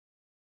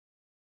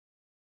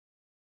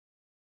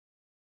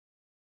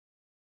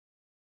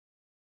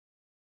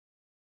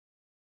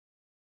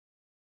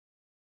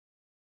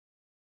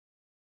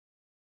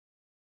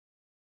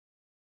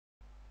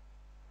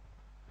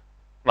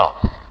Now,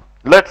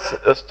 let's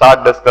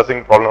start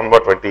discussing problem number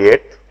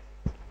 28.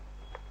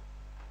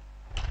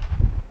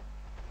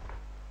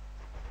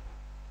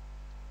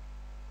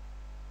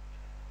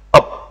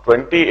 अब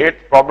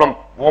 28 problem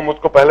वो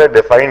मुझको पहले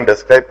डिफाइन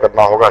डिस्क्राइब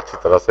करना होगा अच्छी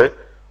तरह से,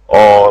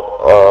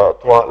 और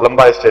थोड़ा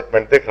लंबा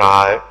स्टेटमेंट दिख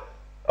रहा है.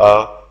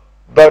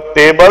 The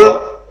table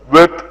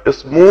with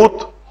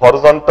smooth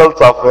horizontal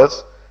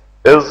surface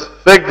is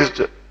fixed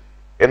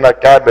in a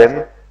cabin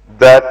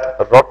that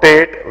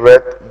rotate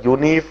with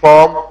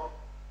uniform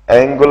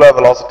angular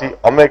velocity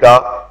omega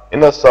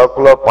in a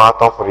circular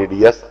path of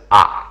radius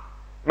r.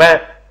 मैं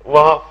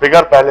वह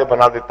फिगर पहले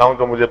बना देता हूं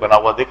जो मुझे बना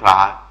हुआ दिख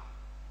रहा है.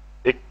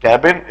 एक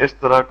कैबिन इस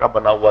तरह का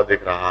बना हुआ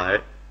दिख रहा है.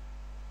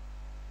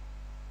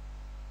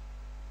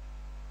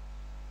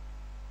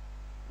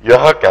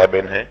 यह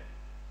कैबिन है.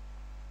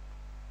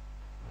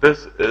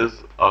 This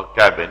is a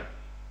cabin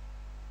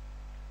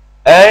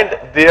and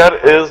there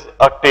is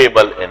a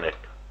table in it.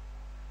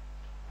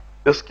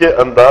 इसके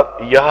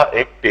अंदर यह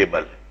एक टेबल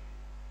है.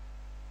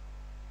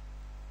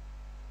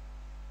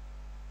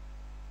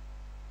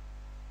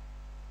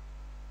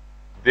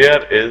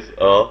 There is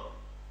a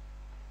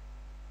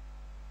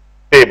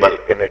table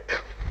in it.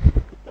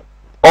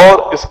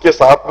 और इसके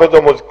साथ में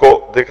जो मुझको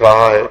दिख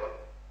रहा है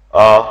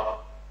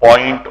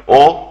पॉइंट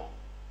O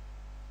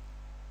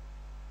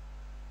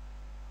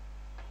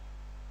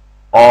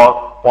और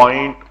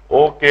पॉइंट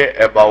O के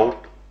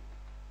अबाउट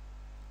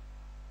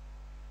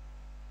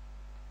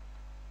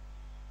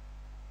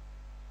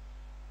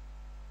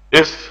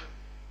इस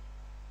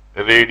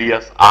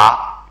रेडियस R,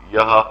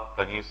 यह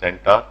कहीं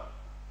सेंटर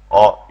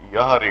और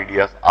यह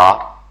रेडियस R,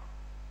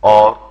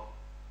 और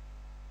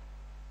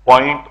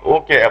पॉइंट O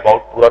के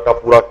अबाउट पूरा का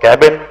पूरा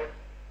कैबिन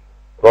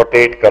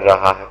रोटेट कर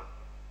रहा है.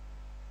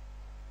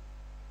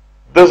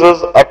 This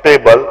is a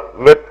table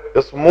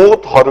with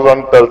smooth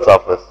horizontal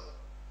surface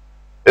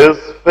is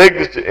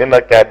fixed in a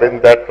cabin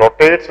that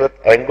rotates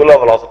with angular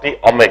velocity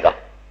omega.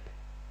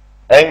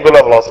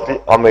 Angular velocity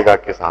omega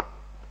के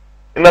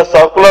साथ in a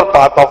circular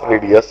path of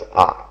radius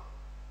r.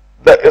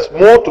 The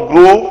smooth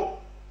groove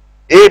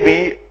AB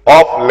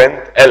of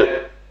length L.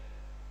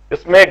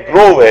 इसमें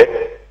groove है.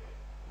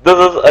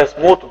 This is a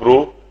smooth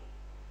groove.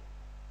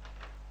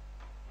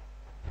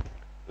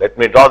 Let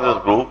me draw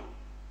this groove.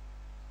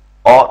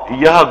 और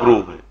यह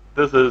groove है.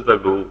 This is the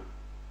groove.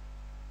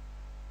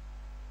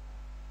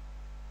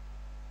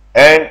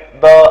 And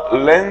the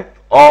length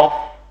of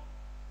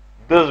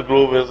this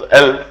groove is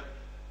L,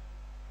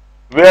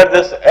 where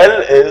this L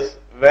is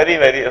very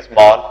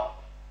small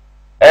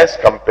as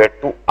compared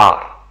to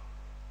R,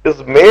 is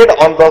made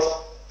on the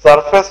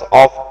surface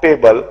of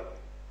table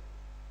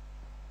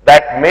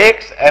that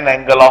makes an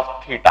angle of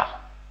theta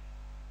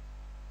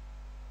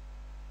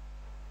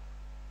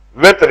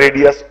with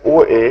radius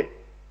OA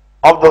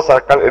of the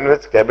circle in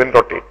which cabin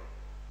rotates.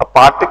 A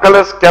particle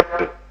is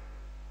kept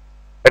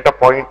at a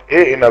point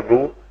A in a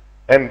groove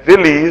and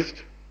released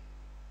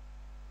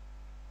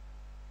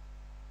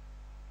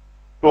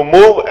to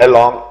move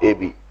along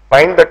AB.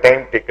 Find the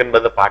time taken by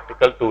the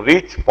particle to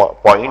reach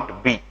point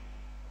B.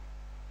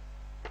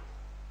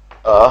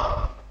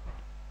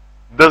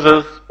 This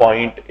is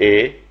point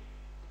A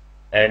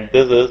and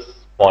this is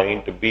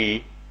point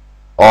B,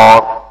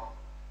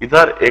 और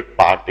इधर एक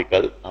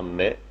particle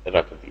हमने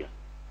रख दिया.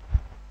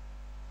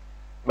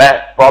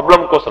 मैं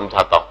problem को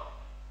समझाता हूं.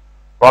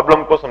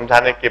 प्रॉब्लम को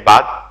समझाने के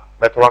बाद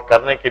मैं थोड़ा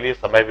करने के लिए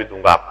समय भी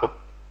दूंगा आपको,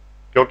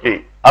 क्योंकि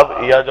अब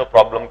यह जो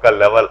प्रॉब्लम का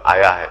लेवल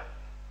आया है,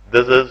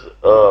 this is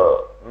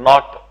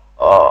not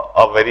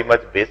a very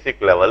much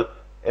basic level.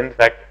 In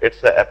fact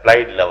it's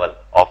applied level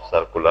of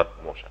circular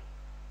motion.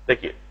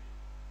 देखिए,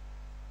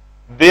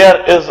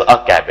 देयर इज अ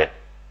कैबिन,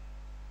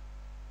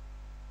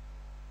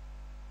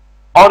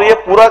 और ये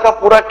पूरा का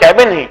पूरा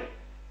कैबिन ही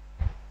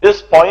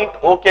इस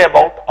पॉइंट O के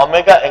अबाउट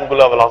ओमेगा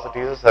एंगुलर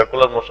वेलोसिटी से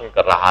सर्कुलर मोशन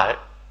कर रहा है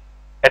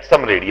at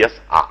some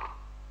radius r.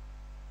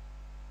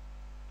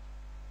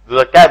 This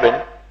is a cabin,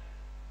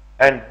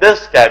 and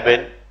this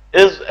cabin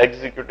is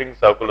executing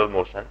circular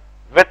motion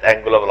with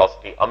angular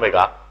velocity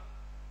omega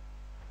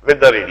with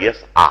the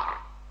radius r.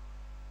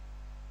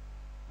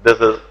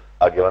 This is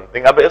a given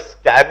thing. अब इस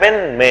cabin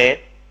में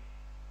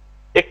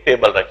एक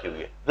table रखी हुई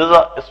है. This is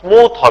a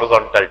smooth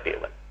horizontal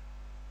table.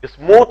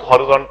 Smooth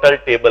horizontal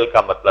table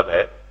का मतलब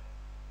है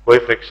कोई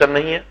फ्रिक्शन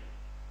नहीं है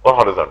और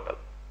हॉरिजॉन्टल.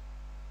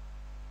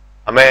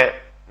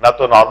 हमें ना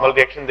तो नॉर्मल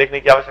रिएक्शन देखने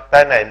की आवश्यकता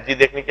है, ना एनर्जी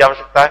देखने की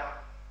आवश्यकता है,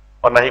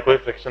 और ना ही कोई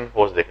फ्रिक्शन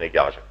फोर्स देखने की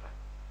आवश्यकता है.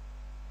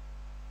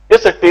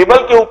 इस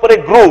टेबल के ऊपर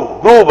एक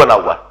ग्रूव बना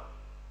हुआ है.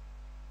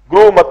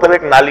 ग्रूव मतलब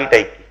एक नाली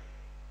टाइप की,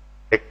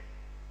 एक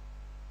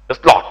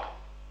स्लॉट.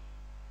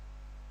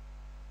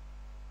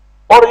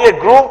 और ये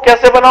ग्रूव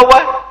कैसे बना हुआ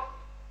है?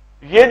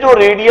 ये जो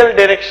रेडियल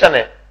डायरेक्शन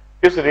है,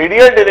 इस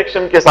रेडियल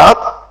डायरेक्शन के साथ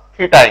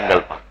थीटा एंगल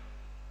पर,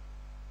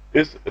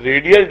 इस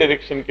रेडियल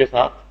डायरेक्शन के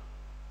साथ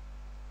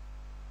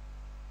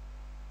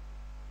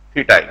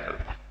थीटा एंगल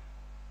पर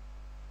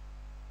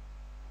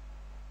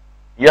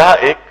यह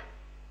एक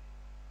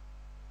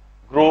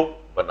ग्रूव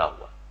बना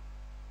हुआ.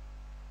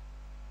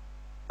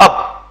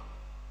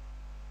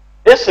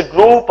 अब इस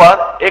ग्रूव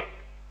पर एक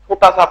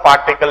छोटा सा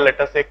पार्टिकल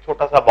लेटर से एक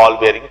छोटा सा बॉल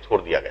बेयरिंग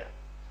छोड़ दिया गया,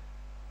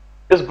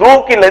 इस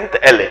ग्रूव की लेंथ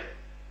एल है,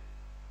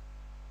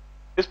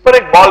 इस पर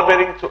एक ball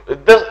bearing,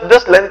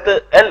 this length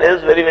L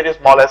is very very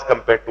small as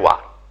compare to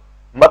are.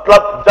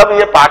 मतलब जब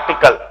ये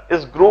पार्टिकल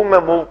इस ग्रूव में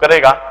मूव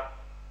करेगा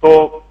तो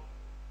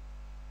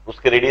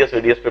उसके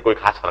रेडियस पे कोई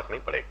खास फर्क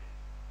नहीं पड़ेगा।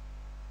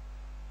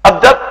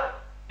 अब जब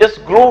इस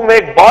ग्रूव में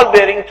एक बॉल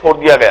बेयरिंग छोड़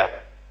दिया गया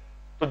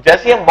तो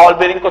जैसे ही हम बॉल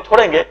बेयरिंग को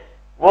छोड़ेंगे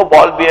वो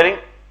बॉल बेयरिंग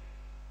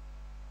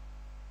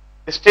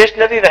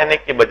स्टेशनरी रहने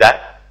के बजाय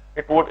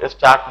it would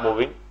start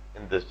moving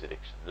in this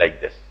direction like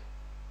this.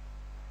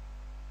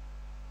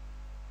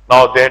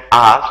 Now that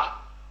asked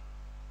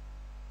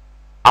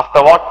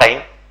after what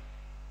time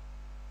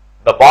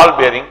the ball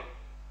bearing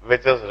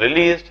which is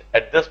released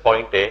at this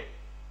point A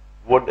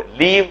would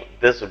leave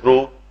this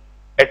groove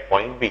at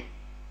point B।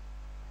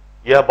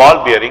 यह ball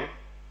bearing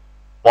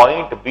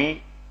point B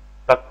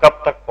तक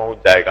कब तक पहुंच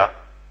जाएगा,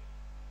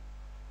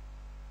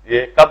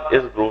 ये कब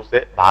इस groove से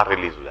बाहर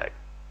रिलीज हो जाएगा,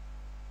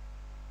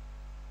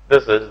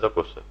 दिस इज द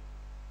क्वेश्चन।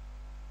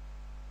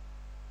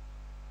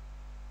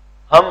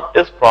 हम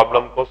इस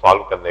प्रॉब्लम को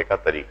सॉल्व करने का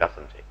तरीका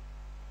समझेंगे।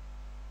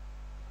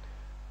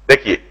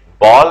 देखिए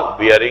बॉल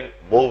बियरिंग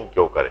मूव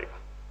क्यों करेगा,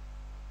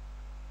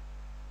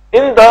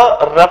 in the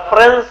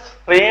reference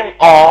frame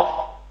of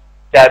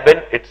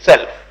cabin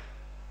itself,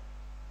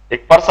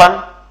 एक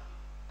पर्सन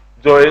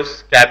जो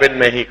इस कैबिन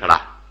में ही खड़ा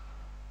है,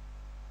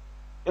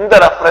 in the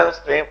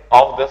reference frame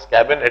of this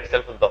cabin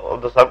itself of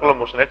the circular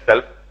motion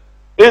itself,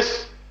 इस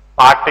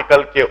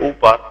पार्टिकल के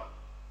ऊपर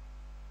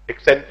एक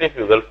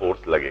सेंट्रीफ्यूगल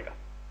फोर्स लगेगा।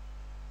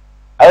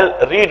 I will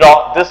redraw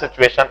this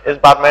situation. इस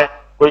बार मैं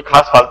कोई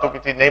खास फालतू की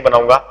चीज नहीं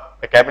बनाऊंगा,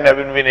 मैं कैबिन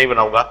एबिन भी नहीं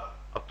बनाऊंगा।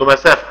 अब तो मैं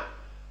सिर्फ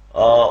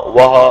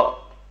वह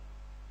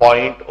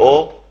पॉइंट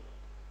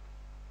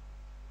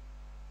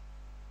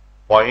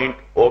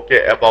ओ के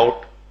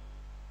अबाउट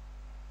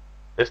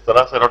इस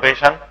तरह से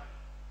रोटेशन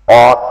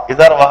और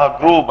इधर वह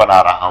ग्रूव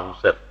बना रहा हूं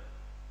सिर्फ।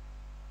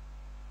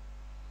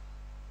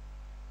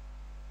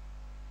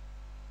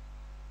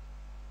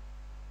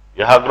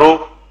 यह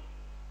ग्रूव,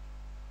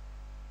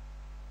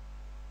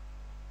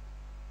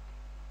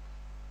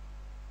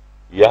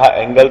 यह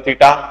एंगल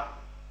थीटा।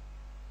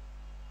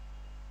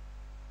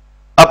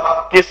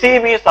 अब किसी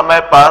भी समय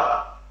पर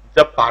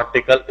जब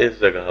पार्टिकल इस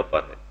जगह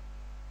पर है,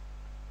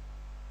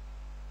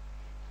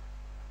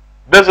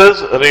 this is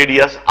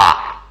radius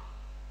are,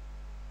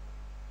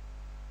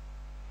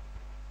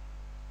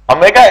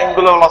 omega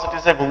angular velocity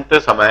से घूमते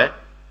समय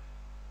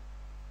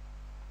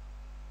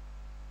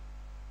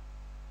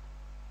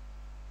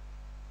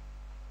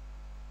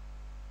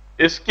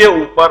इसके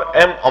ऊपर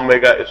m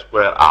omega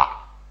square are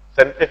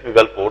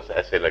centrifugal force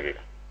ऐसे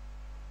लगेगा।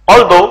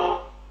 ऑल्दो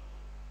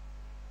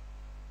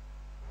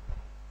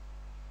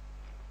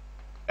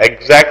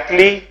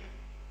एग्जैक्टली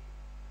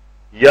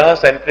यह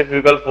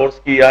सेंट्रीफ्यूगल फोर्स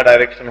की यह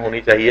डायरेक्शन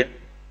होनी चाहिए,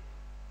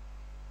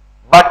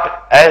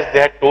 but as they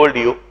had told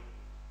you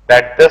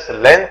that this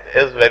length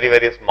is very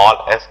very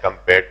small as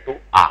compare to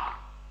are.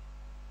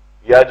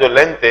 यह जो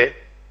लेंथ है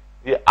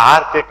ये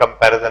आर के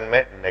कंपैरिजन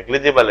में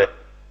नेग्लिजिबल है,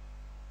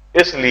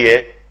 इसलिए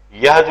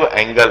यह जो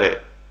एंगल है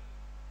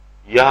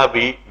यह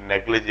भी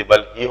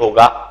नेग्लिजिबल ही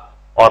होगा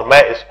और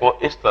मैं इसको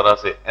इस तरह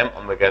से m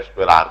ओमेगा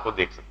स्क्वायर आर को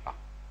देख सकता हूं,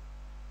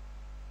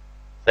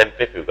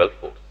 सेंट्रीफ्यूगल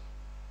फोर्स।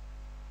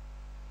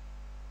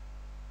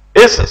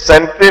 इस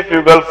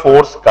सेंट्रीफ्यूगल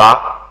फोर्स का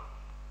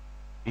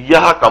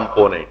यह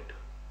कंपोनेंट,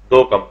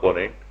 दो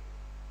कंपोनेंट,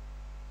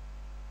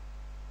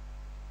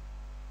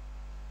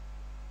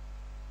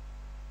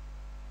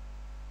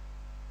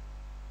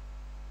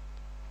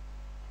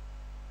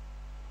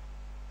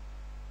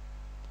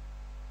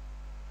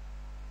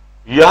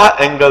 यह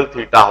एंगल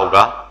थीटा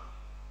होगा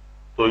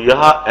तो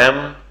यह m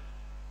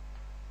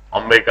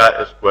omega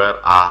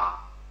square are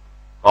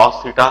cos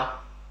theta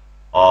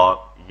और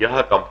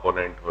यह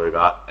कंपोनेंट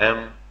होगा m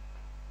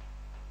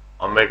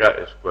omega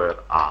square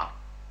are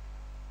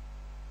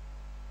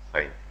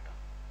sine theta.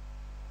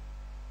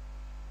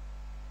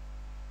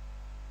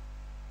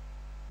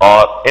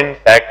 और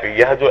इनफैक्ट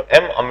यह जो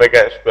m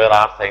omega square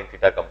are sine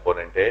theta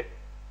component है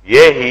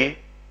ये ही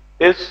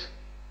इस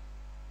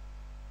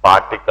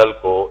पार्टिकल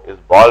को, इस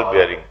बॉल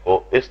बेयरिंग को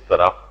इस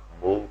तरफ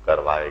मूव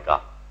करवाएगा।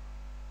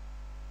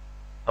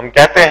 हम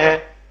कहते हैं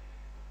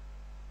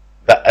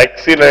the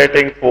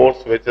accelerating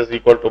force which is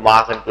equal to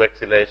mass into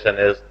acceleration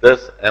is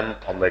this m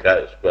omega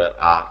square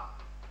are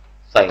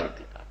sine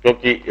theta.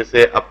 क्योंकि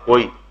इसे अब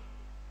कोई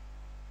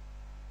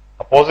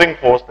अपोजिंग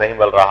फोर्स नहीं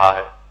मिल रहा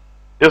है,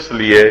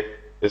 इसलिए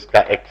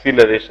इसका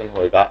एक्सीलरेशन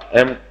होगा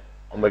m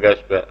omega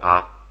square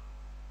are,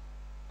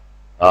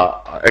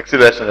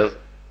 acceleration is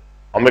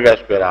omega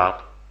square are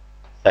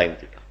sine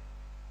theta.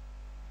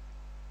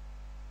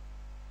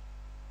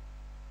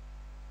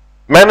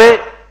 मैंने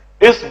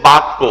इस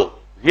बात को,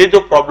 ये जो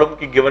प्रॉब्लम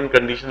की गिवन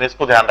कंडीशन है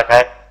इसको ध्यान रखा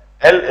है,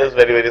 L is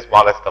very very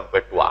small as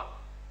compare to R।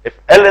 If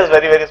L is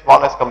very very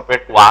small as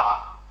compare to R,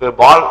 तो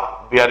बॉल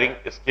बियरिंग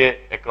इसके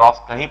अक्रॉस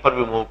कहीं पर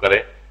भी मूव करे,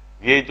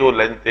 ये जो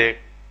लेंथ है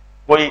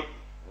कोई,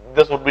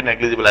 this would be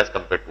negligible as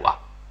compare to R।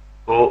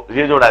 तो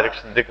ये जो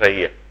डायरेक्शन दिख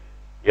रही है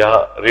यह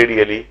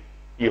रेडियली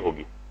ही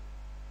होगी।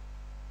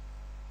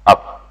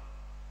 अब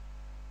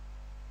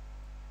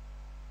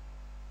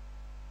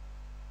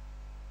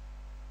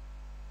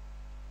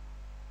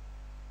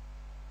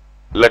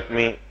let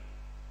me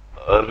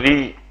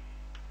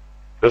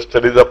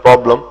re-study the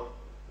problem.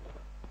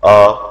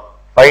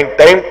 Find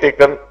time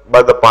taken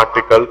by the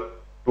particle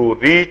to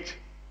reach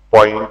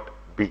point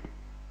B.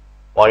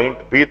 Point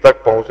B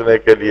तक पहुंचने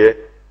के लिए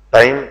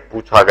टाइम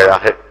पूछा गया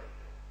है।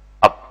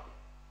 अब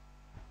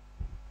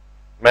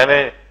मैंने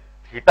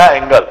थीटा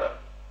एंगल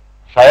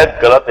शायद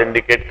गलत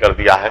इंडिकेट कर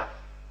दिया है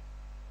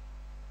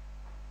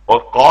और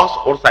कॉस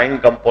और साइन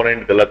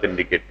कंपोनेंट गलत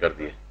इंडिकेट कर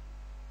दिए।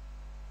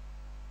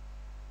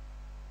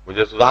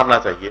 मुझे सुधारना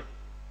चाहिए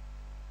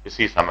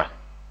इसी समय।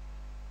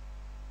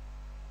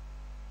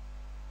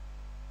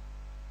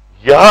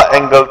 यह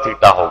एंगल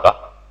थीटा होगा,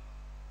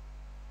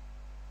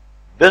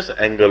 this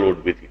angle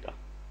would be theta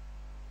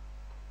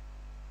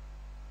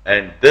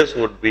and this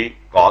would be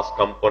cos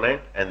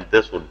component and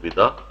this would be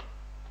the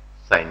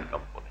sign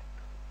component.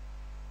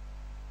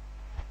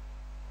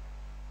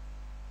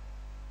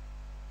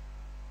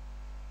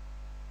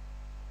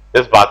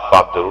 इस बात को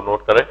आप जरूर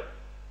नोट करें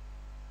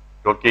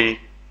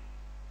क्योंकि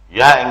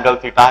यह एंगल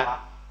थीटा है,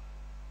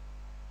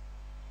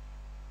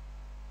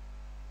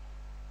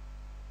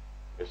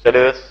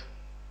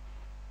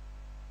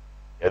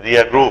 यदि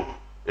यह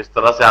ग्रूव इस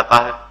तरह से आता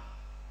है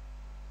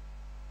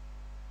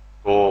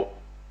तो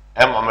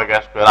m ओमेगा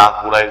स्क्वायर आर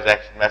पूरा इस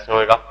डायरेक्शन में ऐसे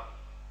होएगा,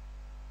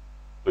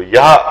 तो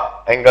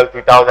यह एंगल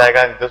थीटा हो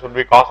जाएगा and this would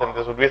be cos and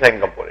this would be sign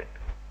component.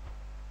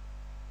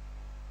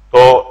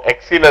 तो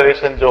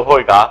एक्सीलरेशन जो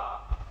होगा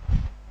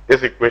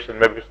इस इक्वेशन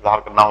में भी सुधार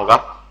करना होगा।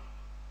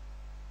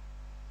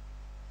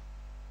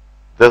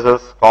 This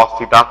is cos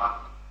theta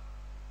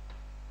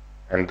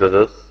and this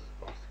is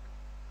cos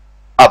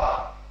theta. अब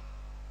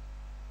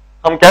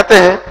हम कहते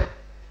हैं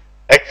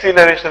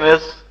acceleration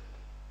is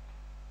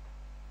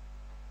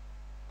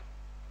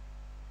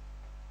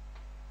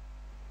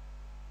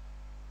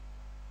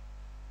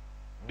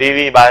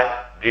dv by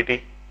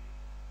dt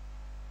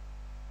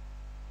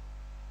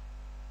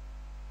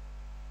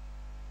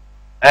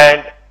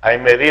and I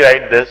may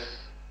rewrite this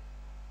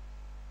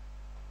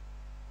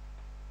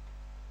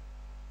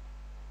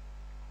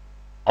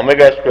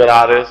omega square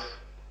r is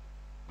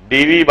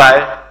dv by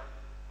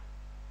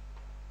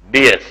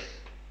ds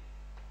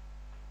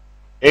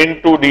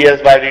into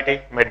ds by dt।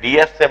 मैं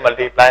ds से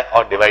multiply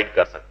और divide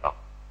कर सकता हूं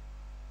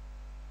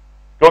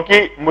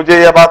क्योंकि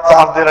मुझे यह बात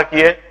साफ दे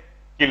रखी है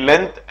कि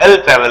लेंथ l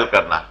ट्रेवल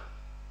करना है।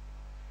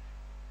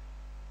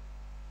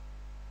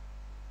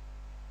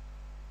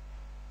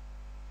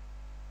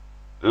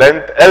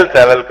 लेंथ l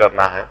ट्रेवल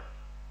करना है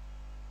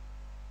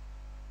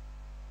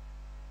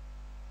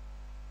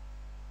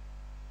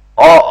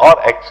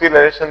और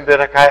एक्सीलरेशन दे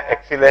रखा है।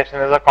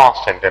 Acceleration is a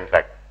constant, in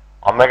fact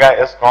omega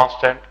is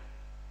constant,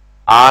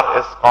 are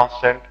is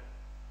constant,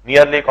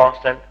 nearly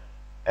constant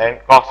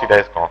and cos theta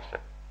is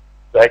constant.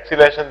 तो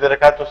एक्सीलरेशन दे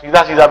रखा है तो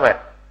सीधा सीधा मैं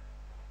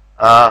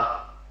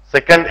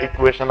सेकंड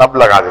इक्वेशन अब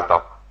लगा देता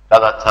हूं,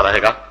 ज्यादा अच्छा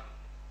रहेगा।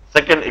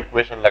 सेकंड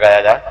इक्वेशन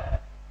लगाया जाए,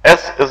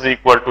 s is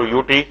equal to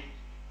ut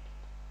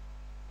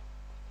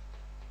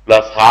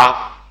plus half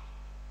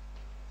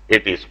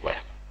at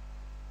square,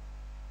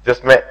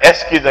 जिसमें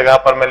s की जगह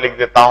पर मैं लिख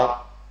देता हूं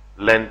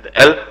लेंथ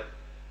l।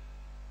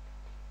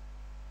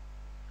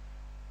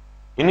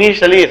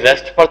 इनिशियली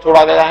रेस्ट पर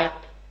छोड़ा गया है,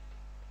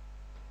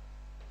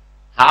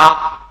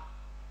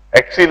 हाफ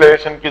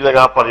एक्सीलरेशन की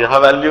जगह पर यह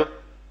value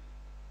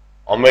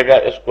omega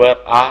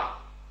square are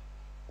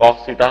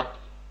cos theta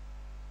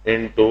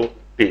into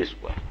T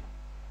square.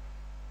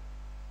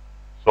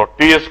 So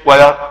T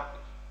square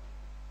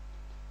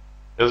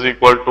is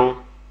equal to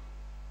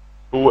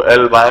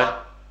 2l by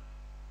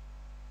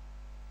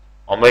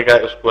omega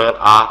square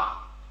are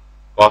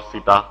cos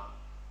theta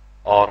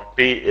और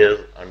t is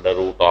under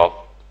root of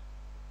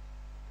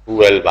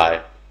 2l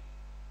by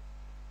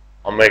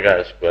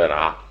omega square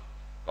are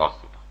cos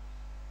theta.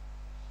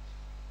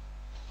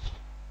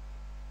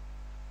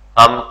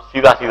 हम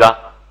सीधा सीधा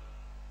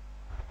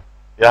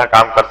यह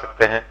काम कर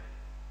सकते हैं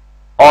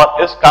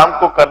और इस काम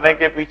को करने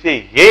के पीछे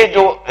ये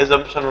जो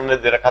एजम्पशन उन्होंने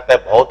दे रखा था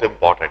बहुत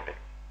इंपॉर्टेंट है।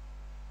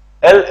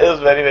 L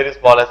is very very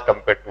small as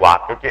compare to R,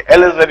 क्योंकि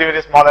L is very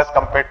very small as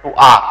compare to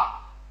R,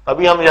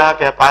 तभी हम यह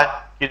कह पाए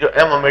कि जो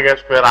m ओमेगा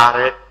स्क्वायर R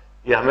है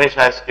ये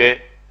हमेशा इसके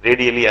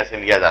रेडियली ऐसे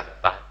लिया जा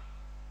सकता है,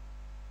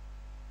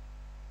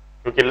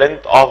 क्योंकि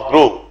length of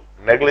groove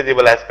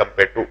negligible as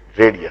compare to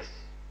radius.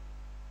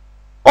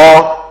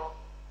 और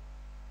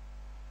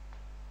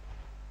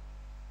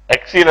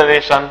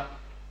एक्सीलरेशन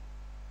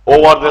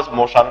ओवर दिस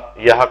मोशन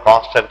यह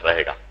कांस्टेंट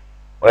रहेगा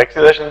और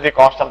एक्सीलरेशन यदि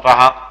कांस्टेंट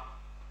रहा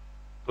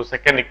तो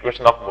सेकेंड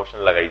इक्वेशन ऑफ मोशन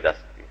लगाई जा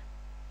सकती है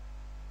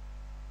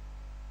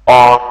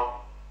और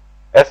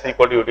s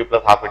equal to UT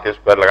plus half eighty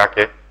square लगा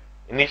के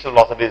इनिशियल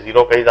वेलोसिटी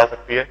 0 कही जा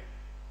सकती है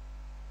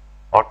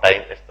और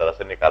टाइम इस तरह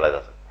से निकाला जा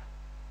सकता है।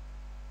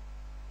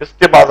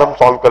 इसके बाद हम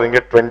सॉल्व करेंगे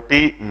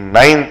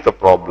 29th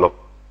problem.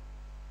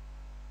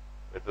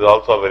 It is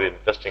also a very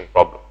interesting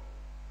problem,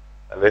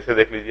 पहले से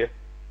देख लीजिए।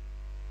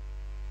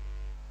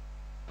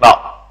 Now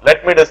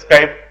let me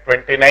describe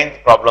 29th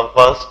problem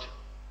first.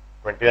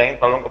 29th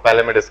problem को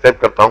पहले मैं डिस्क्राइब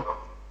करता हूं।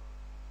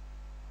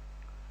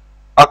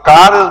 A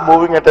car is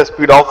moving at a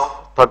speed of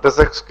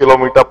 36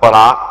 km per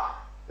hour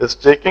is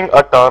taking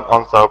a turn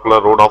on circular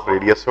road of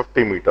radius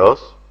 50 meters।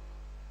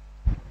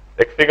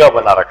 एक figure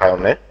बना रखा है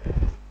हमने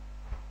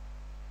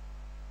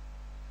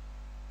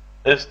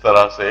इस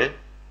तरह से,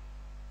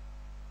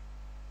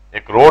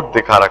 एक रोड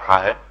दिखा रखा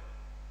है,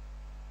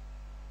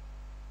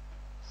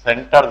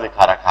 सेंटर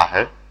दिखा रखा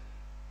है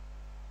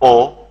ओ,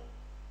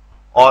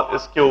 और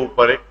इसके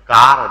ऊपर एक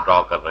कार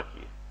ड्रॉ कर रखी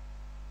है।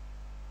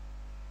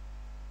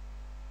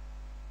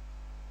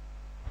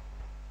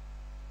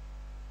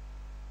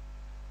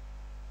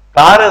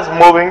 Car is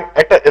moving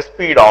at A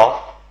speed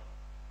of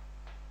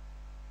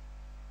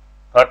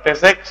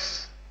 36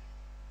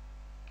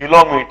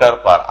 kilometre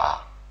per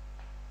hour.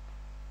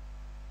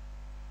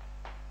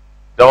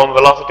 जब हम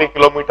वेलोसिटी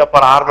किलोमीटर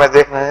पर आवर में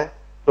देख रहे हैं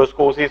तो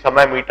इसको उसी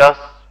समय मीटर्स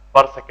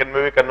पर सेकंड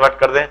में भी कन्वर्ट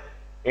कर दें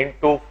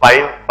into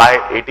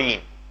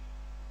 5/18।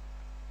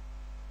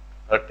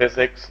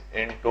 36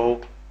 into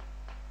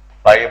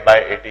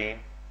 5/18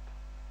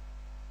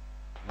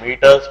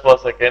 meters per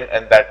second,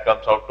 and that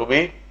comes out to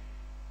be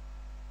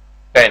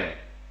 10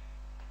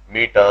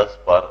 meters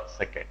per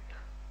second.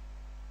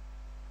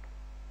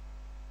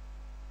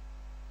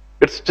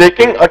 It's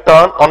taking a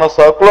turn on a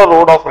circular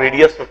road of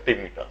radius 50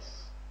 meters.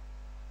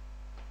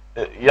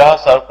 यह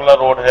सर्कुलर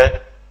रोड है,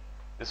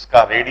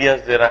 इसका रेडियस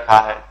दे रखा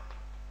है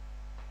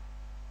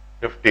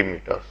 50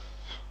 meters.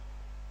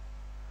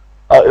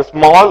 A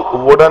small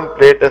wooden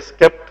plate is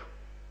kept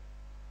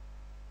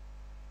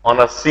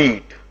on a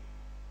seat.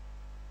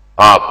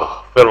 आप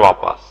फिर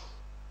वापस,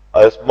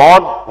 A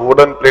small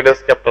wooden plate is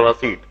kept on a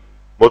seat.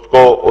 मुझको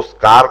उस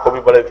कार को भी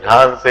बड़े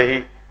ध्यान से ही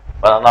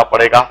बनाना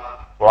पड़ेगा,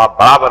 थोड़ा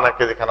बड़ा बना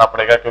के दिखाना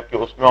पड़ेगा, क्योंकि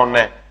उसमें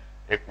उन्होंने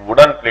एक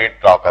वुडन प्लेट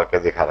ड्रॉ करके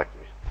दिखा रखी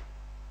है।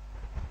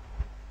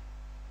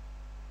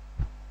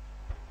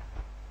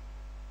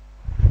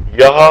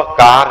 यह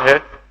कार है,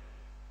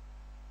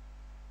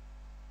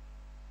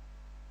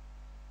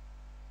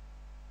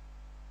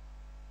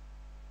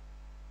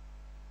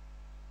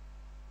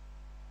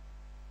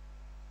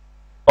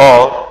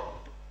 और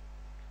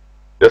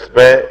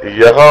इसमें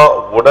यह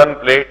वुडन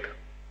प्लेट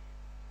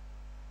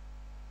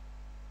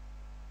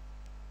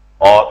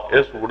और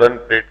इस वुडन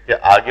प्लेट के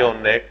आगे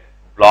उन्होंने एक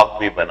ब्लॉक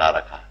भी बना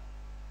रखा है।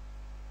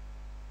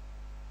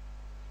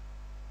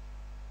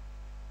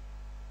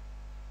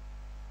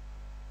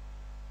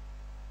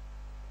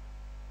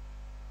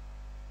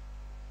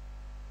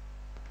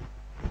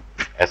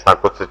 ऐसा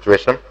कुछ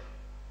situation.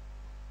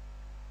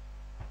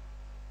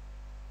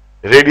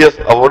 Radius,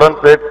 a wooden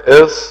plate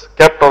is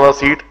kept on a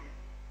seat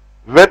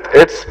with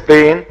its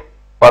plane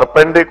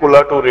perpendicular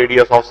to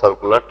radius of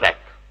circular track।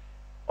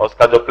 और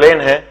उसका जो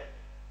प्लेन है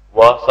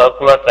वह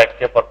सर्कुलर ट्रैक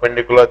के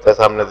परपेंडिकुलर,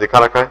 जैसा हमने दिखा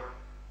रखा है।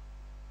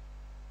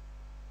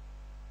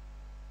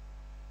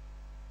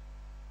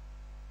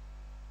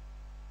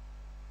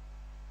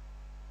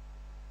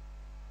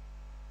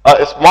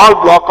 A small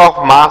block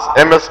of mass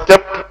m is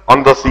kept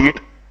on the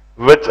seat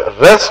which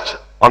rests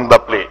on the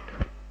plate।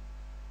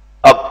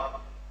 अब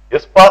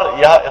इस पर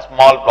यह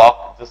स्मॉल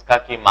ब्लॉक जिसका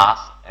कि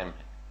मास m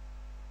है,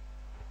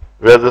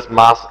 where this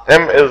mass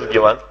m is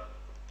given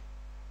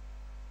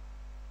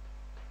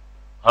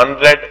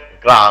 100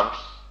 grams,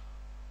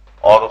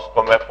 और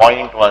उसको मैं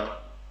 0.1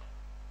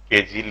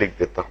 kg लिख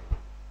देता हूं।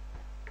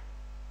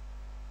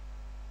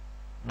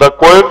 The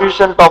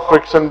coefficient of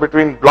friction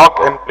between block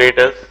and plate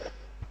is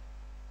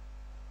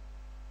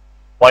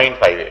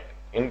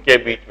 0.58। इनके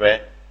बीच में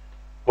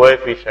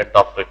coefficient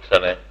of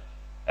friction है,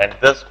 and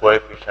this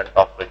coefficient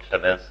of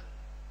friction is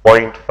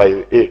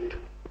 0.58.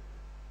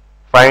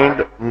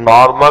 Find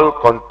normal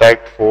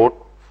contact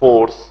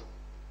force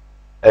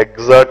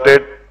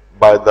exerted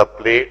by the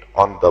plate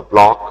on the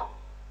block.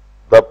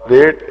 The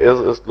plate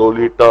is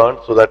slowly turned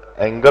so that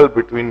angle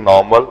between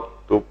normal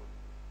to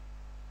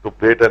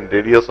plate and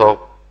radius of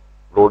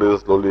road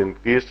is slowly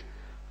increased.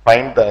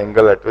 Find the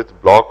angle at which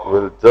block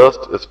will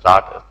just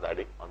start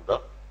sliding on the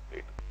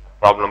plate.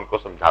 Problem को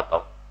समझाता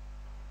हूं।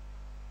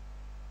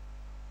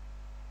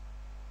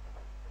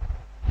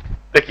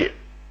 देखिए,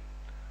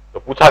 तो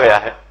पूछा गया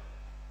है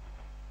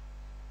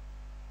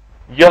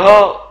यह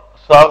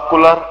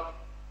circular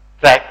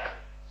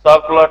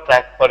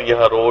track पर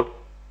यह रोड,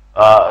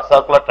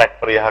 सर्कुलर ट्रैक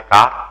पर यह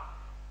कार,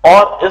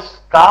 और इस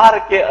कार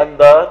के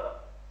अंदर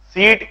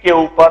सीट के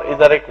ऊपर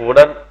इधर एक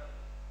वुडन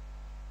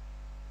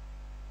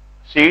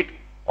सीट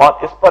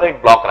और इस पर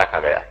एक ब्लॉक रखा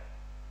गया है।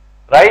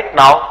 राइट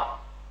नाउ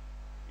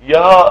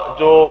यह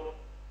जो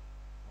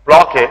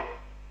ब्लॉक है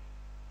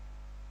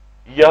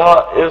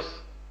यह इस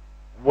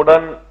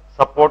वुडन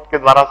सपोर्ट के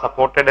द्वारा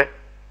सपोर्टेड है,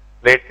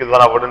 प्लेट के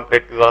द्वारा, वुडन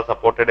प्लेट के द्वारा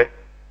सपोर्टेड है,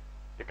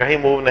 ये कहीं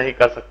मूव नहीं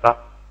कर सकता।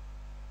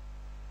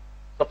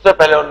 सबसे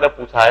पहले उन्होंने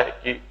पूछा है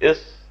कि इस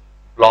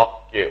ब्लॉक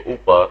के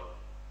ऊपर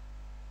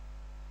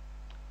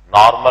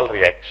नॉर्मल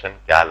रिएक्शन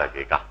क्या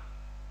लगेगा।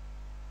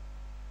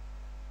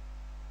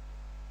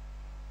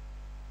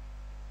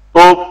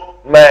 तो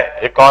मैं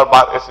एक और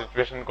बार इस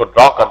सिचुएशन को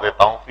ड्रॉ कर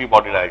देता हूं, फ्री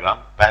बॉडी डायग्राम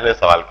पहले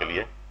सवाल के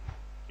लिए,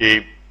 कि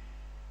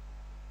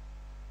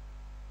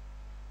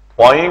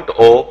पॉइंट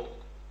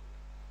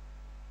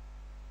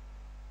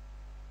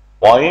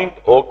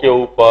ओ के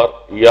ऊपर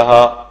यह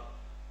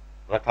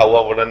रखा हुआ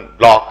wooden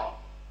block,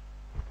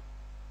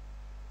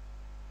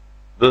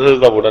 this is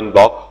the wooden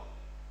block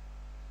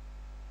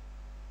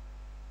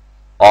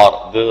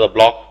और दिस इज अ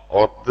ब्लॉक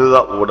और this is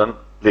a wooden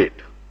plate.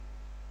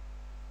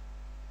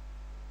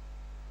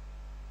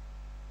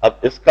 अब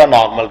इसका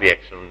नॉर्मल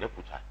रिएक्शन उन्होंने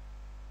पूछा है।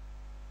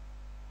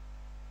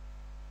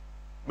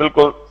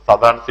 बिल्कुल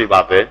साधारण सी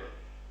बात है,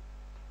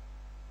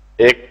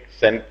 एक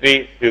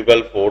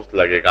सेंट्रीफ्यूगल फोर्स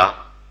लगेगा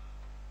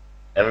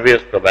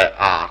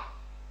mv²/r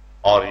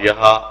और यह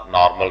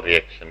नॉर्मल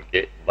रिएक्शन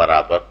के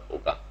बराबर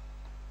होगा।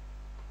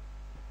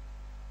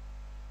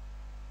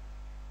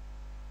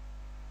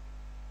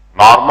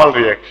 Normal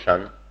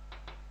reaction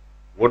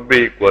would be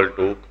equal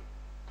to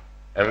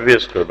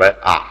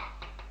mv²/r।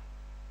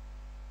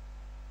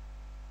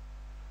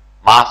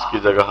 मास की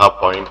जगह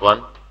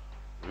 0.1,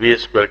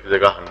 v² की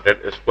जगह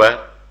 100²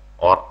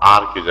 और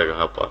r की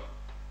जगह पर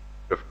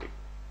 50।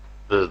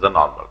 This is the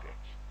normal reaction.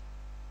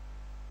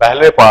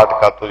 पहले पार्ट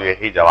का तो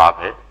यही जवाब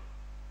है।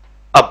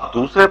 अब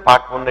दूसरे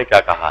पार्ट में उन्होंने क्या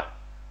कहा है?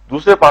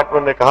 दूसरे पार्ट में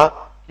उन्होंने कहा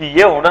कि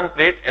यह वुडन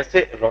प्लेट ऐसे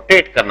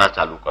रोटेट करना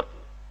चालू करती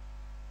है।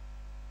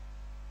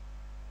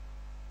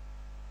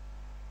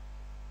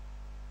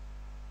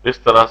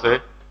 इस तरह से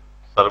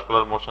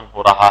सर्कुलर मोशन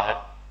हो रहा है,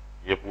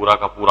 ये पूरा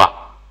का पूरा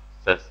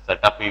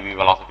सेटअप वी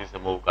वेलोसिटी से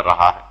मूव कर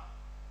रहा है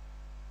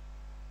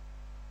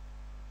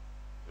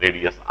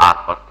रेडियस r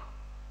पर।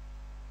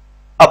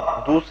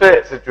 अब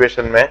दूसरे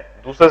सिचुएशन में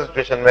जो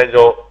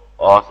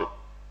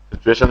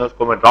सिचुएशन है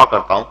उसको मैं ड्रॉ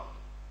करता हूं।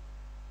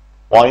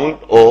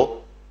 पॉइंट O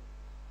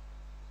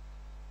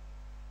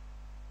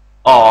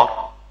और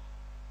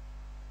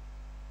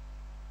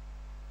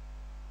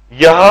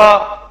यह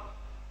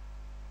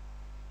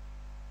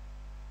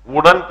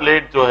वुडन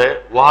प्लेट जो है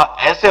वह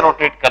ऐसे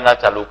रोटेट करना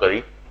चालू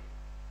करी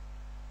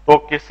तो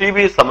किसी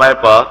भी समय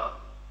पर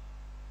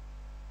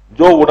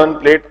जो वुडन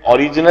प्लेट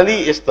ओरिजिनली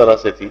इस तरह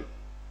से थी,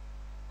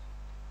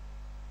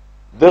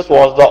 this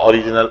was the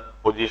original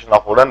position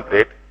of wooden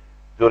plate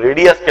जो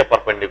रेडियस के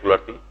परपेंडिकुलर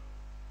थी,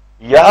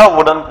 यह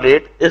वुडन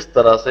प्लेट इस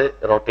तरह से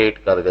रोटेट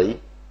कर गई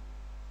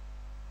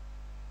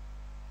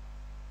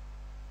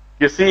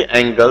किसी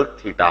एंगल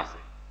थीटा से।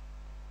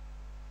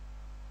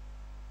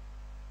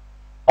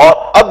 और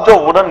अब जो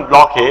वुडन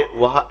ब्लॉक है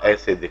वह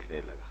ऐसे दिखने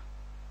लगा।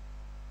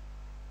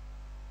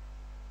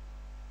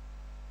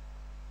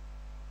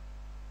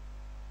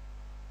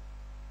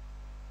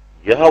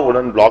 यह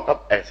वुडन ब्लॉक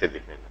अब ऐसे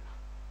दिखने लगा।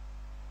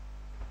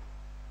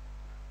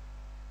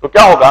 तो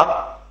क्या होगा,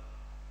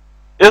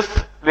 इस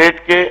प्लेट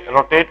के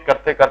रोटेट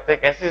करते करते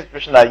एक ऐसी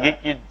सिचुएशन आएगी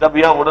कि जब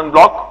यह वुडन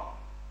ब्लॉक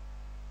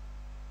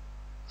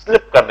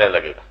स्लिप करने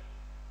लगेगा,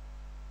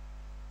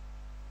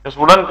 इस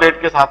वुडन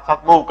प्लेट के साथ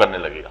साथ मूव करने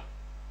लगेगा।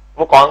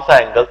 वो कौन सा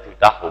एंगल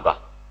थीटा होगा?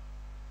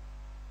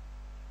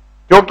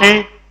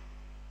 क्योंकि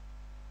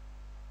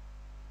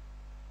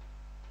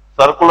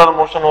सर्कुलर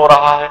मोशन हो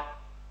रहा है,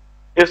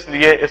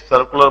 इसलिए इस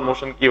सर्कुलर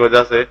मोशन की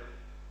वजह से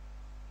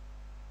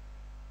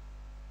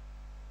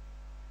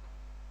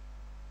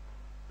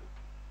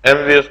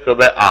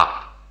mv²/r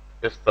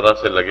इस तरह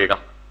से लगेगा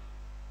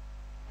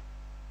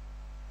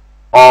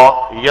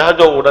और यह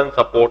जो वुडन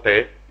सपोर्ट है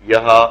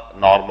यह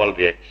नॉर्मल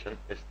रिएक्शन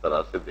इस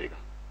तरह से देगा।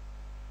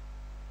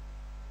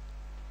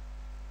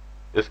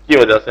 इसकी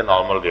वजह से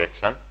नॉर्मल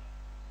रिएक्शन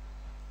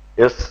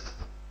इस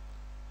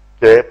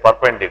के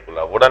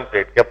परपेंडिकुलर, वुडन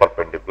प्लेट के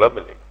परपेंडिकुलर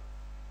मिलेगा।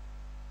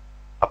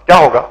 अब क्या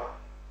होगा,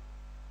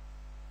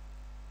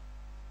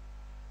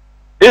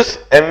 इस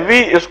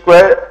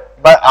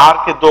mv²/r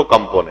के दो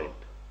कंपोनेंट,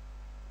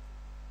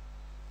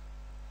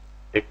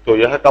 एक तो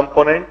यह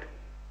कंपोनेंट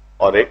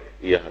और एक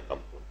यह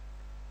component.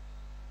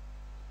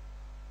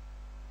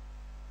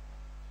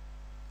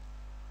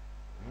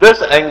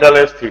 This angle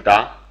is theta,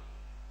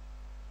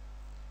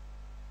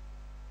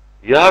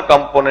 यह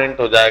कंपोनेंट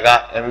हो जाएगा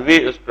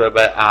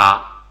mv²/r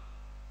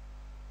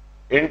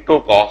इंटू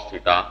कॉस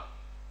थीटा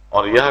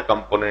और यह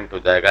कंपोनेंट हो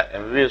जाएगा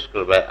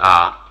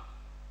mv²/r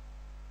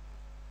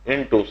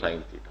इंटू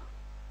साइन थीटा।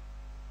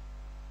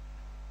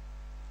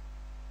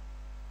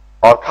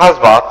 और खास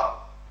बात,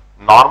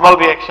 नॉर्मल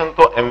रिएक्शन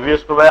तो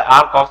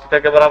mv²/r cos थीटा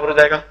के बराबर हो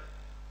जाएगा,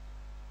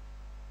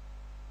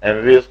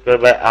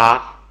 mv²/r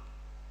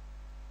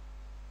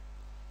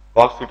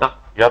cos थीटा,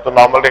 यह तो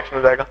नॉर्मल रिएक्शन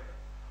हो जाएगा।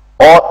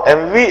 और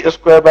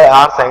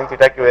mv²/r sin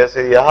थीटा की वजह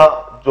से यह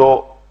जो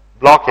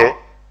ब्लॉक है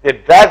ये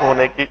ड्रैग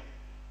होने की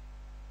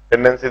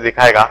टेंडेंसी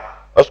दिखाएगा,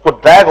 उसको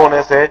ड्रैग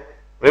होने से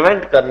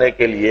प्रिवेंट करने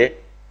के लिए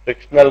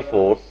फ्रिक्शनल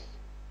फोर्स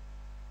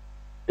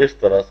इस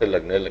तरह से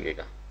लगने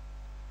लगेगा।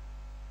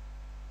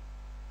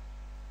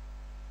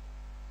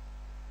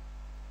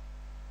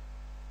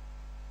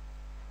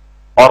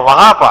 और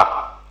वहां पर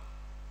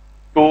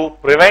to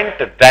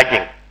prevent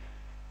dragging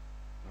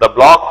the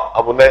block,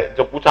 अब उन्हें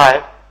जो पूछा है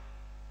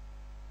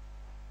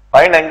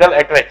find angle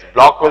eight which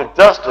block will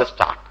just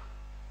start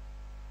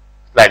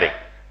sliding,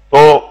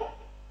 तो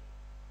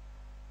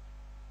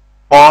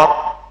for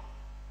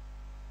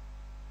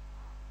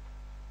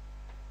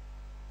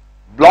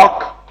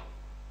block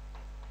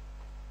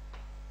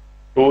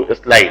to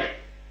slide,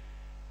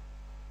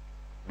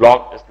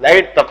 block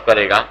slide तब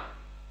करेगा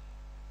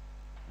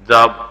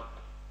जब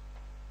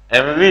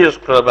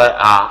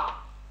mv²r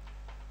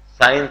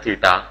sin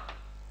थीटा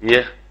ये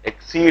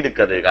एक्सीड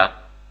करेगा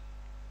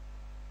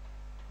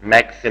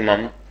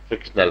मैक्सिमम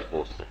फ्रिक्शनल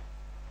फोर्स से।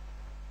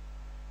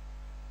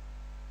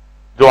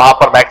 जो वहां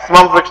पर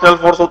मैक्सिमम फ्रिक्शनल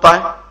फोर्स होता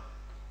है,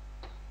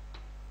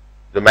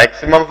 जो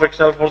मैक्सिमम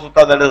फ्रिक्शनल फोर्स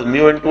होता है that is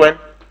mu into N,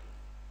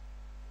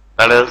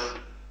 that is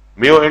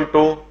mu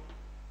into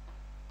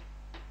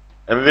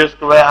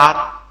mv²r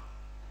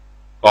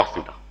cos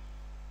theta,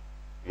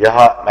 यह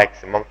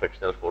मैक्सिमम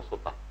फ्रिक्शनल फोर्स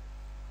होता है।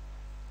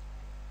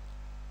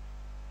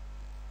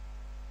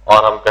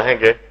 और हम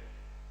कहेंगे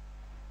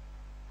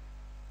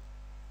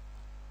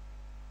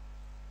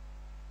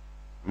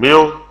म्यू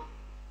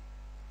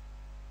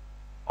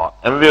और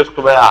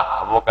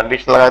mv²r, वो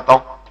कंडीशन लगाता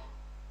हूं,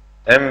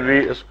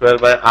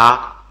 mv²r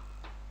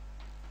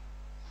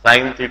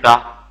sin theta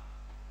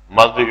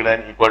must be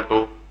greater equal to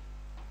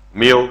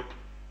mu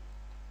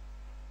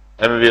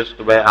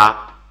mv²r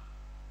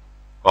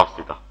cos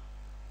theta,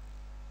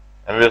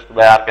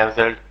 mv²r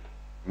cancelled,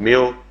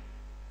 mu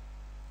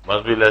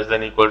must be less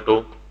than equal to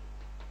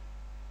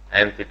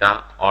n theta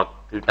और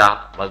theta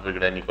must be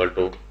greater equal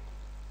to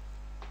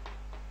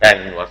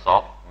tan inverse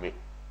of mu.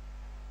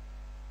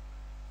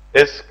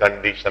 इस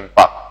condition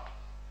पर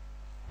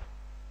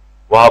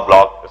वह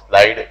block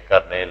slide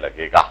करने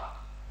लगेगा।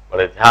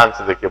 बड़े ध्यान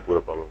से देखिए पूरे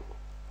प्रॉब्लम को।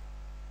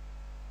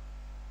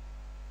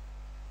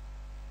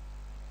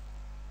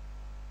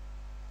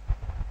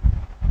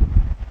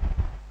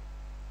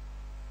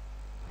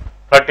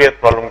 30th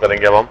प्रॉब्लम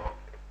करेंगे अब हम।